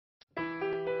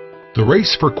The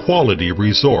race for quality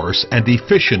resource and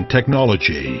efficient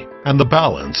technology, and the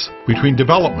balance between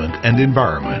development and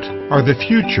environment, are the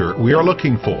future we are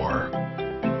looking for.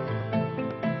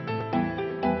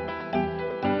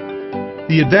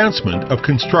 The advancement of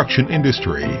construction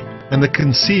industry and the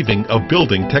conceiving of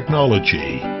building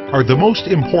technology are the most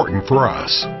important for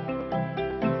us.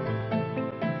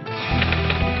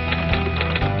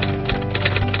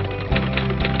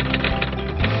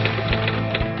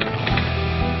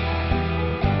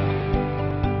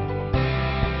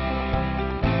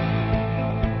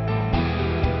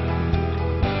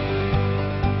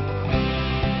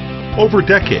 Over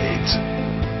decades,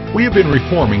 we have been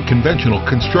reforming conventional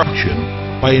construction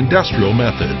by industrial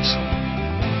methods.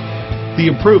 The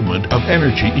improvement of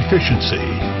energy efficiency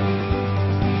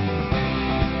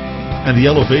and the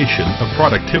elevation of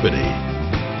productivity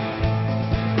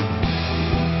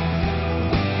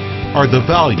are the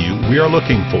value we are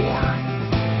looking for.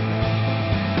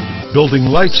 Building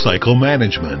lifecycle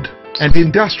management and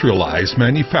industrialized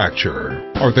manufacture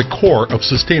are the core of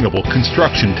sustainable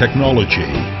construction technology.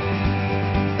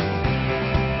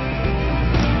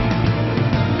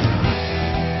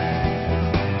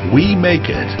 We make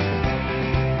it.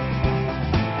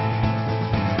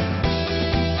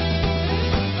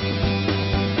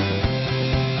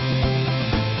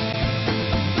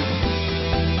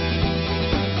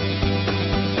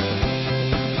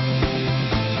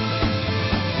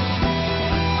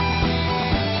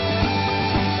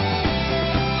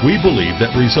 We believe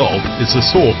that result is the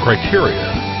sole criterion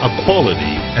of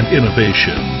quality and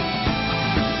innovation.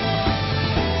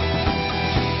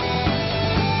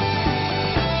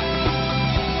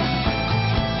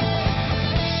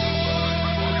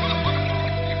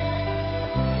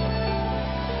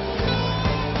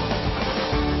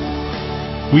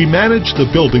 We manage the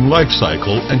building life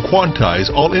cycle and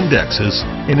quantize all indexes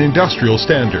in industrial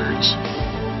standards.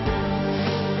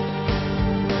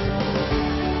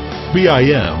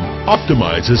 BIM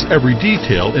optimizes every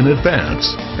detail in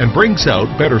advance and brings out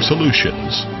better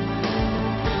solutions.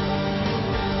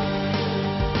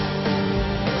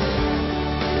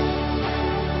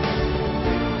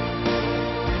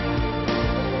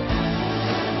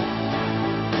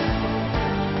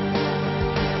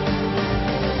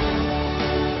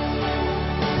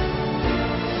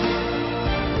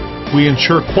 We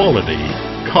ensure quality,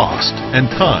 cost, and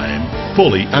time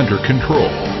fully under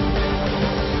control.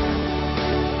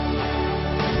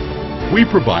 We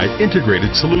provide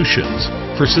integrated solutions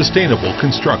for sustainable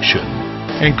construction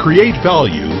and create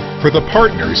value for the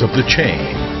partners of the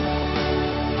chain.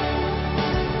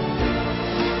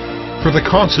 For the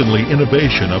constantly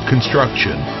innovation of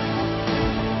construction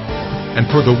and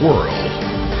for the world.